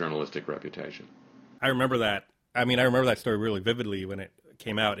on their journalistic reputation. I remember that. I mean, I remember that story really vividly when it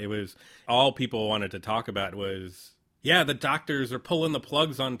came out. It was all people wanted to talk about was, yeah, the doctors are pulling the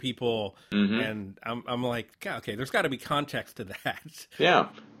plugs on people. Mm-hmm. And I'm like, okay, there's got to be context to that. Yeah.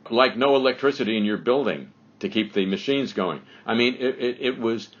 Like no electricity in your building to keep the machines going. I mean, it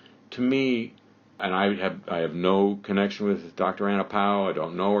was, to me, and I have no connection with Dr. Anna Pao. I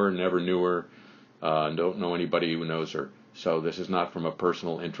don't know her, never knew her, don't know anybody who knows her. So this is not from a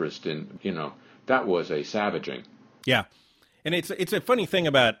personal interest in, that was a savaging. Yeah. And it's a funny thing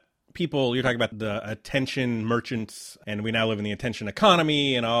about people, you're talking about the attention merchants, and we now live in the attention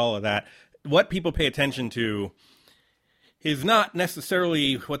economy and all of that. What people pay attention to is not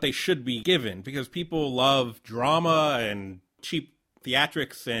necessarily what they should be given, because people love drama and cheap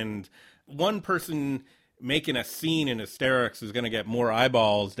theatrics, and one person making a scene in hysterics is going to get more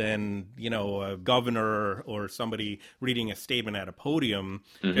eyeballs than, a governor or somebody reading a statement at a podium,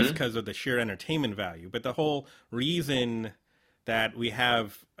 mm-hmm. just because of the sheer entertainment value. But the whole reason that we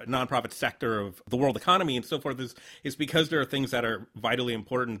have a nonprofit sector of the world economy and so forth is because there are things that are vitally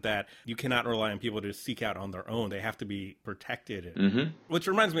important that you cannot rely on people to seek out on their own. They have to be protected. Mm-hmm. Which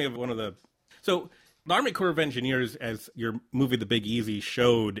reminds me of so the Army Corps of Engineers, as your movie The Big Easy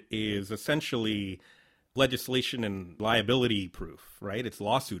showed, is essentially legislation and liability proof, right? It's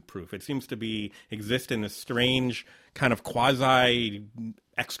lawsuit proof. It seems to exist in a strange kind of quasi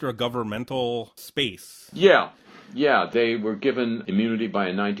extra governmental space. Yeah, they were given immunity by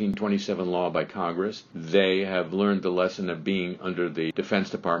a 1927 law by Congress. They have learned the lesson of being under the Defense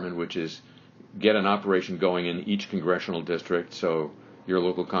Department, which is get an operation going in each congressional district. So your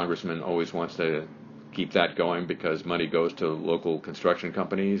local congressman always wants to keep that going because money goes to local construction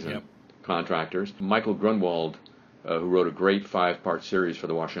companies and contractors. Michael Grunwald, who wrote a great 5-part series for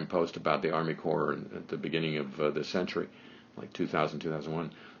the Washington Post about the Army Corps at the beginning of the century, like 2000,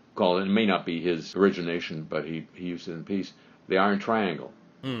 2001, called, it may not be his origination, but he used it in piece, the Iron Triangle,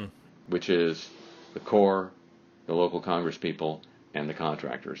 which is the Corps, the local Congress people, and the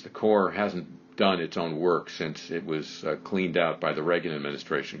contractors. The Corps hasn't done its own work since it was cleaned out by the Reagan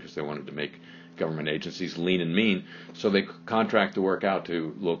administration because they wanted to make government agencies lean and mean, so they contract the work out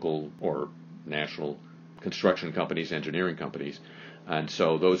to local or national construction companies, engineering companies, and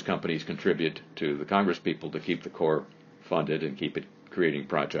so those companies contribute to the Congress people to keep the Corps funded and keep it creating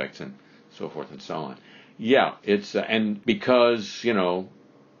projects and so forth and so on. Yeah, it's and because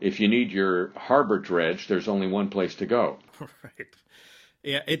if you need your harbor dredged, there's only one place to go. Right.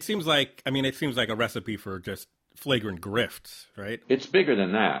 Yeah, it seems like a recipe for just flagrant grift, right? It's bigger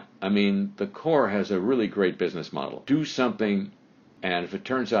than that. I mean, the Corps has a really great business model. Do something, and if it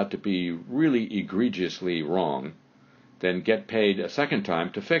turns out to be really egregiously wrong, then get paid a second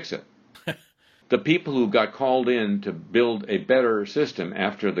time to fix it. The people who got called in to build a better system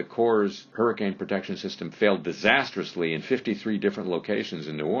after the Corps' hurricane protection system failed disastrously in 53 different locations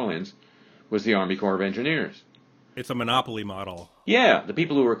in New Orleans was the Army Corps of Engineers. It's a monopoly model. Yeah, the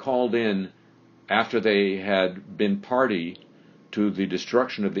people who were called in after they had been party to the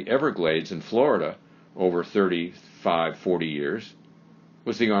destruction of the Everglades in Florida over 35, 40 years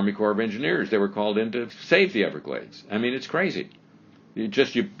was the Army Corps of Engineers. They were called in to save the Everglades. I mean, it's crazy. You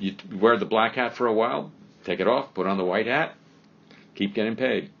wear the black hat for a while, take it off, put on the white hat, keep getting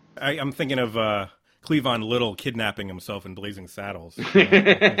paid. I'm thinking of Cleavon Little kidnapping himself in Blazing Saddles.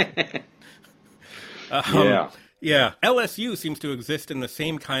 Yeah. LSU seems to exist in the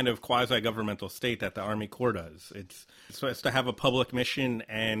same kind of quasi-governmental state that the Army Corps does. It's supposed to have a public mission,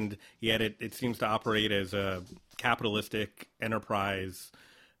 and yet it seems to operate as a capitalistic enterprise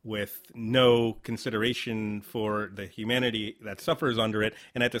with no consideration for the humanity that suffers under it.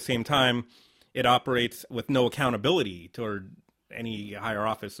 And at the same time, it operates with no accountability toward any higher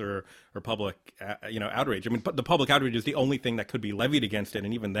office or public, outrage. I mean, the public outrage is the only thing that could be levied against it.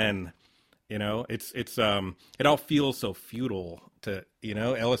 And even then, it all feels so futile to,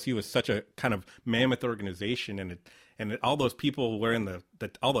 LSU is such a kind of mammoth organization, and all those people wearing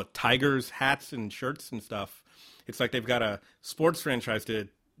all the Tigers hats and shirts and stuff. It's like they've got a sports franchise that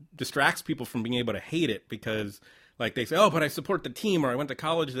distracts people from being able to hate it because, like, they say, oh, but I support the team, or I went to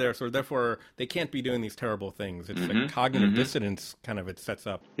college there, so therefore they can't be doing these terrible things. It's like cognitive dissonance kind of it sets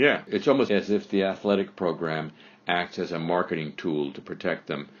up. Yeah, it's almost as if the athletic program acts as a marketing tool to protect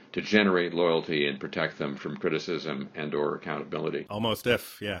them, to generate loyalty and protect them from criticism and or accountability. Almost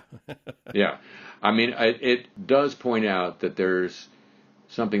if, yeah. Yeah. I mean, it does point out that there's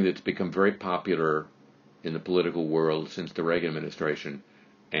something that's become very popular in the political world since the Reagan administration.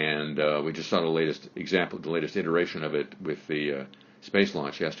 And we just saw the latest example, the latest iteration of it with the space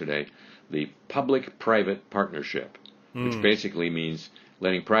launch yesterday, the public-private partnership, which basically means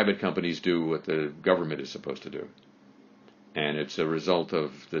letting private companies do what the government is supposed to do. And it's a result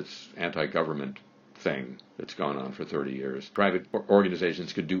of this anti-government thing that's gone on for 30 years. Private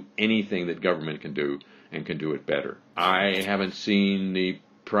organizations could do anything that government can do and can do it better. I haven't seen the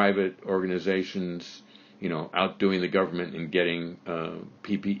private organizations outdoing the government in getting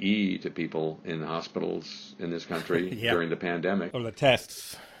PPE to people in hospitals in this country during the pandemic. Or the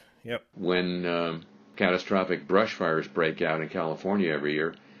tests. Yep. When catastrophic brush fires break out in California every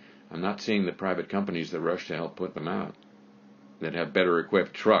year, I'm not seeing the private companies that rush to help put them out, that have better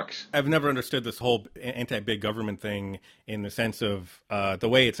equipped trucks. I've never understood this whole anti-big government thing in the sense of the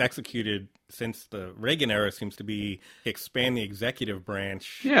way it's executed since the Reagan era seems to be expand the executive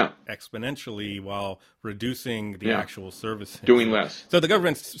branch exponentially while reducing the actual services. Doing less. So the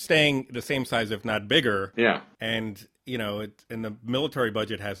government's staying the same size, if not bigger. Yeah. And, and the military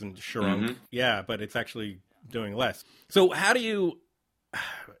budget hasn't shrunk. Yeah, but it's actually doing less. So how do you...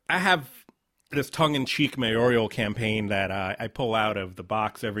 I have this tongue-in-cheek mayoral campaign that I pull out of the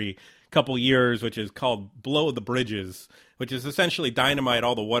box every couple years, which is called Blow the Bridges, which is essentially dynamite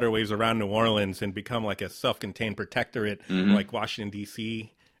all the waterways around New Orleans and become like a self-contained protectorate like Washington,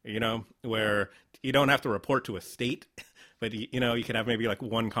 D.C., where you don't have to report to a state, but, you can have maybe like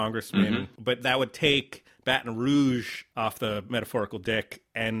one congressman, but that would take Baton Rouge off the metaphorical dick,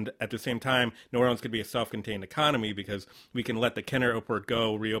 and at the same time, New Orleans could be a self-contained economy because we can let the Kenner Airport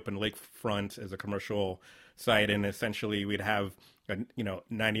go, reopen Lakefront as a commercial site, and essentially we'd have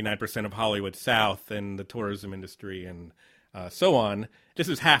 99% of Hollywood South and the tourism industry and so on. This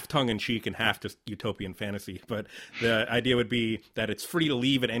is half tongue-in-cheek and half just utopian fantasy, but the idea would be that it's free to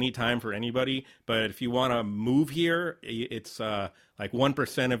leave at any time for anybody, but if you want to move here, it's like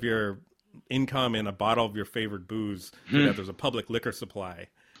 1% of your income in a bottle of your favorite booze, so that there's a public liquor supply.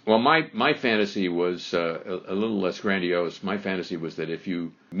 Well, my fantasy was a little less grandiose. My fantasy was that if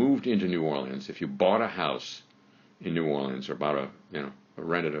you moved into New Orleans, if you bought a house in New Orleans or bought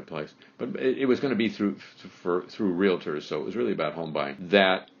rented a place, but it was going to be through realtors, so it was really about home buying,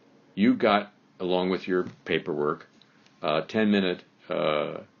 that you got, along with your paperwork, a 10-minute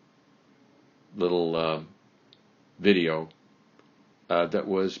little video that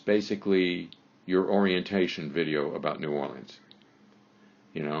was basically your orientation video about New Orleans.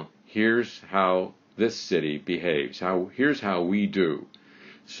 Here's how this city behaves. Here's how we do,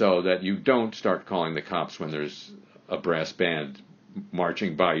 so that you don't start calling the cops when there's a brass band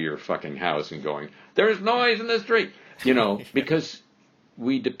marching by your fucking house and going, "There's noise in the street," because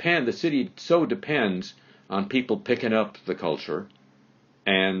the city so depends on people picking up the culture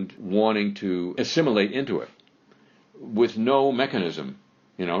and wanting to assimilate into it with no mechanism.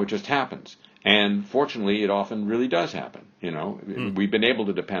 It just happens. And fortunately, it often really does happen. We've been able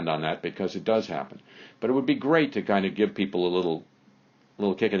to depend on that because it does happen. But it would be great to kind of give people a little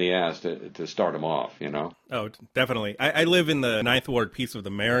kick in the ass to start them off, Oh, definitely. I live in the 9th Ward piece of the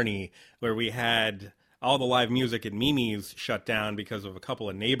Marigny, where we had all the live music at Mimi's shut down because of a couple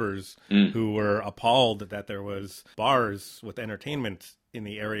of neighbors who were appalled that there was bars with entertainment in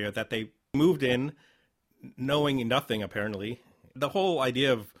the area that they moved in knowing nothing, apparently. The whole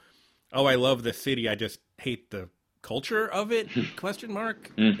idea of, oh, I love the city, I just hate the culture of it, question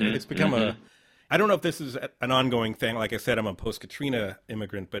mark. It's become I don't know if this is an ongoing thing. Like I said, I'm a post-Katrina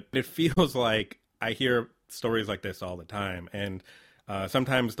immigrant, but it feels like I hear stories like this all the time. And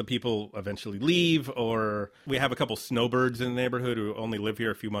sometimes the people eventually leave, or we have a couple snowbirds in the neighborhood who only live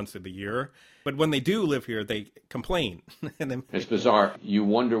here a few months of the year. But when they do live here, they complain. It's bizarre. You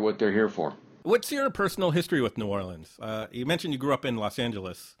wonder what they're here for. What's your personal history with New Orleans? You mentioned you grew up in Los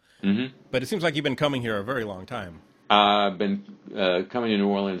Angeles, but it seems like you've been coming here a very long time. I've been coming to New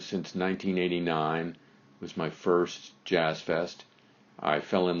Orleans since 1989. It was my first Jazz Fest. I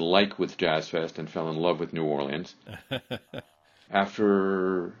fell in like with Jazz Fest and fell in love with New Orleans.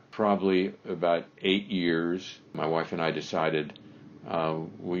 After probably about 8 years, my wife and I decided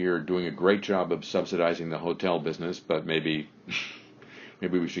we are doing a great job of subsidizing the hotel business, but maybe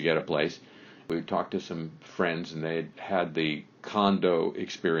we should get a place. We talked to some friends, and they had the condo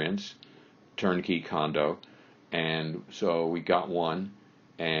experience, turnkey condo, and so we got one,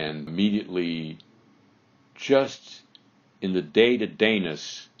 and immediately, just in the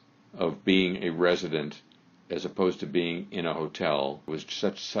day-to-dayness of being a resident as opposed to being in a hotel, was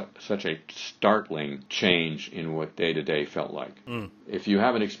such a startling change in what day-to-day felt like. If you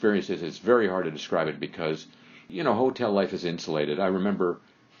haven't experienced it, it's very hard to describe it because, hotel life is insulated. I remember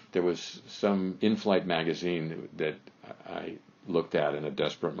there was some in-flight magazine that I looked at in a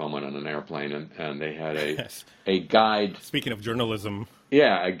desperate moment on an airplane, and they had a guide. Speaking of journalism.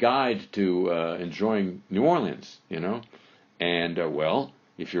 Yeah, a guide to enjoying New Orleans, And,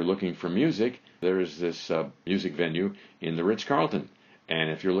 if you're looking for music, there is this music venue in the Ritz-Carlton. And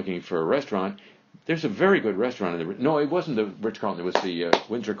if you're looking for a restaurant, there's a very good restaurant in the... No, it wasn't the Ritz-Carlton. It was the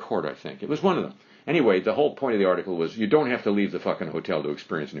Windsor Court, I think. It was one of them. Anyway, the whole point of the article was you don't have to leave the fucking hotel to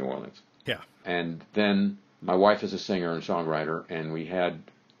experience New Orleans. Yeah. And then my wife is a singer and songwriter, and we had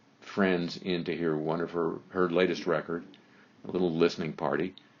friends in to hear one of her latest record, a little listening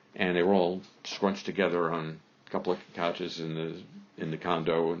party, and they were all scrunched together on a couple of couches in the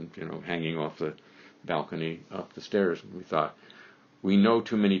condo and, hanging off the balcony up the stairs. And we thought, we know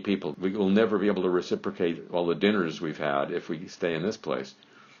too many people. We will never be able to reciprocate all the dinners we've had if we stay in this place.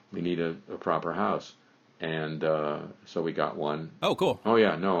 We need a proper house. And so we got one. Oh, cool. Oh,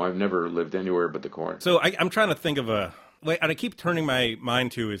 yeah. No, I've never lived anywhere but the Court. So I'm trying to think of what I keep turning my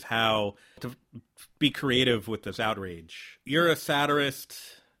mind to is how to be creative with this outrage. You're a satirist.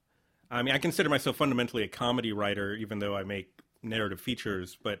 I mean, I consider myself fundamentally a comedy writer, even though I make narrative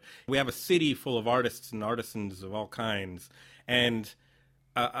features. But we have a city full of artists and artisans of all kinds. And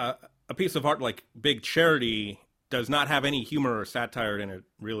a piece of art like Big Charity does not have any humor or satire in it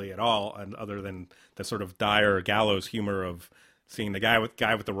really at all, and other than the sort of dire gallows humor of seeing the guy with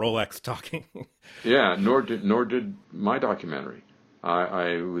the Rolex talking. Yeah, nor did my documentary.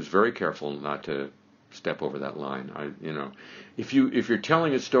 I was very careful not to step over that line. If you're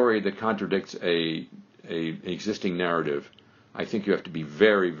telling a story that contradicts a existing narrative, I think you have to be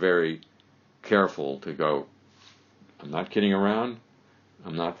very, very careful to go, I'm not kidding around.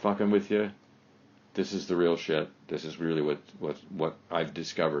 I'm not fucking with you. This is the real shit. This is really what I've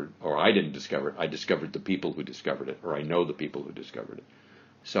discovered, or I didn't discover it. I discovered the people who discovered it, or I know the people who discovered it.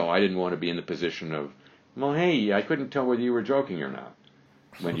 So I didn't want to be in the position of, well, hey, I couldn't tell whether you were joking or not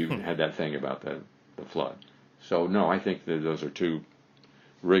when you had that thing about the flood. So no, I think that those are two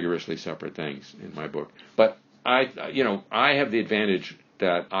rigorously separate things in my book. But I have the advantage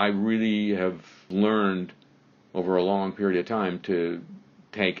that I really have learned over a long period of time to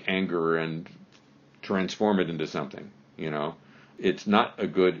take anger and transform it into something. It's not a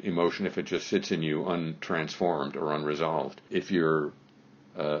good emotion if it just sits in you untransformed or unresolved. If you're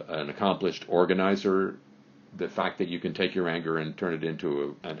an accomplished organizer, the fact that you can take your anger and turn it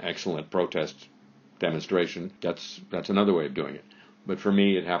into an excellent protest demonstration, that's another way of doing it. But for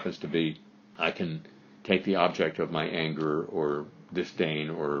me, it happens to be I can take the object of my anger or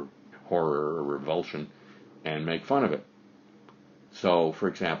disdain or horror or revulsion and make fun of it. So, for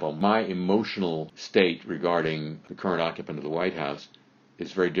example, my emotional state regarding the current occupant of the White House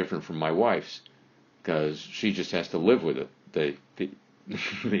is very different from my wife's, because she just has to live with it.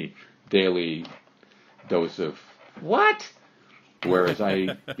 The daily dose of what? Whereas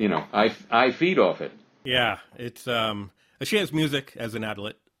I feed off it. Yeah, it's she has music as an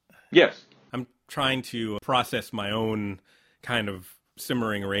outlet. Yes. I'm trying to process my own kind of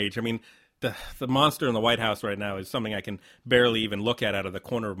simmering rage. I mean, the monster in the White House right now is something I can barely even look at out of the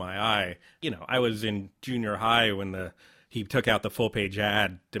corner of my eye. I was in junior high when he took out the full-page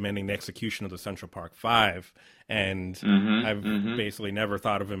ad demanding the execution of the Central Park Five, and I've basically never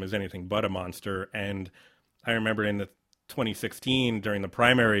thought of him as anything but a monster. And I remember in the 2016, during the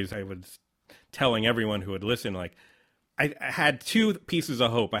primaries, I was telling everyone who would listen, like, I had two pieces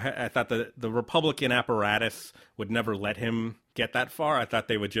of hope. I thought that the Republican apparatus would never let him get that far. I thought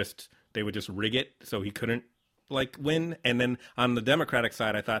they would just rig it so he couldn't win. And then on the Democratic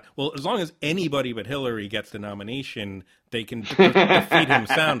side, I thought, well, as long as anybody but Hillary gets the nomination, they can defeat him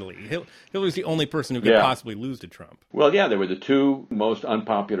soundly. Hillary's the only person who could possibly lose to Trump. Well, yeah, they were the two most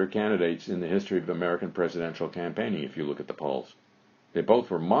unpopular candidates in the history of American presidential campaigning, if you look at the polls. They both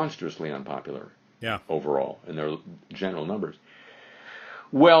were monstrously unpopular overall in their general numbers.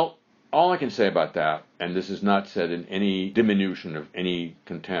 Well, all I can say about that, and this is not said in any diminution of any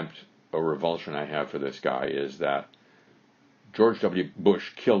contempt or revulsion I have for this guy, is that George W.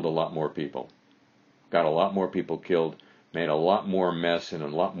 Bush killed a lot more people, got a lot more people killed, made a lot more mess in a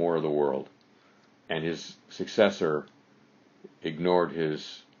lot more of the world, and his successor ignored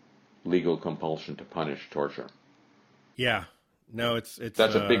his legal compulsion to punish torture. Yeah. No, it's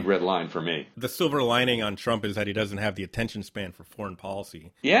that's a big red line for me. The silver lining on Trump is that he doesn't have the attention span for foreign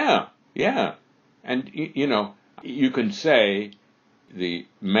policy. Yeah. And, you know, you can say the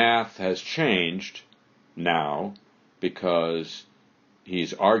math has changed now because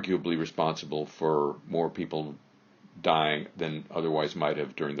he's arguably responsible for more people dying than otherwise might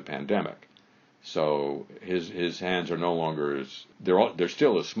have during the pandemic. So his hands are no longer as they're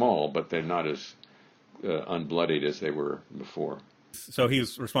still as small, but they're not as unbloodied as they were before. So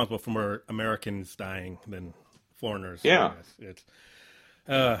he's responsible for more Americans dying than foreigners. Yeah. It's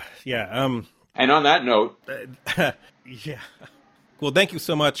and on that note, yeah. Well, thank you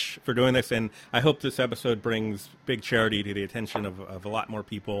so much for doing this, and I hope this episode brings big charity to the attention of a lot more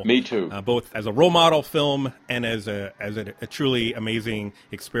people. Me too. Both as a role model film and as a truly amazing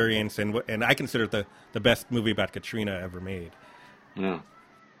experience, and I consider it the best movie about Katrina ever made. Yeah,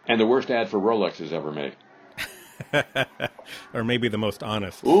 and the worst ad for Rolex ever made. Or maybe the most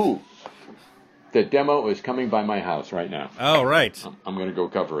honest. Ooh, the demo is coming by my house right now. Oh, right. I'm going to go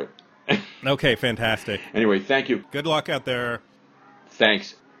cover it. Okay, fantastic. Anyway, thank you. Good luck out there.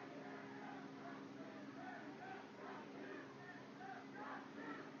 Thanks.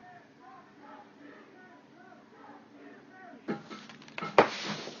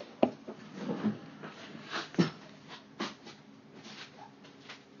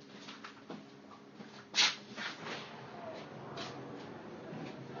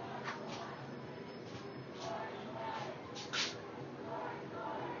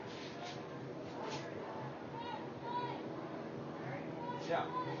 Yeah.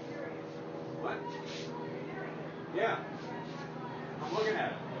 What? Yeah. I'm looking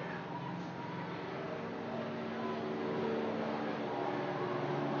at it.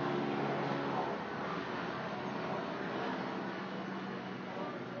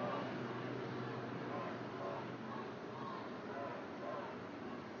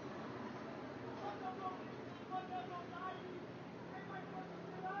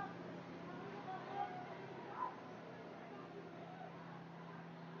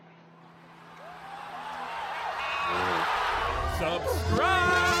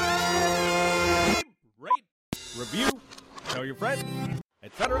 Subscribe, rate, review, tell your friends,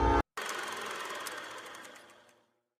 etc.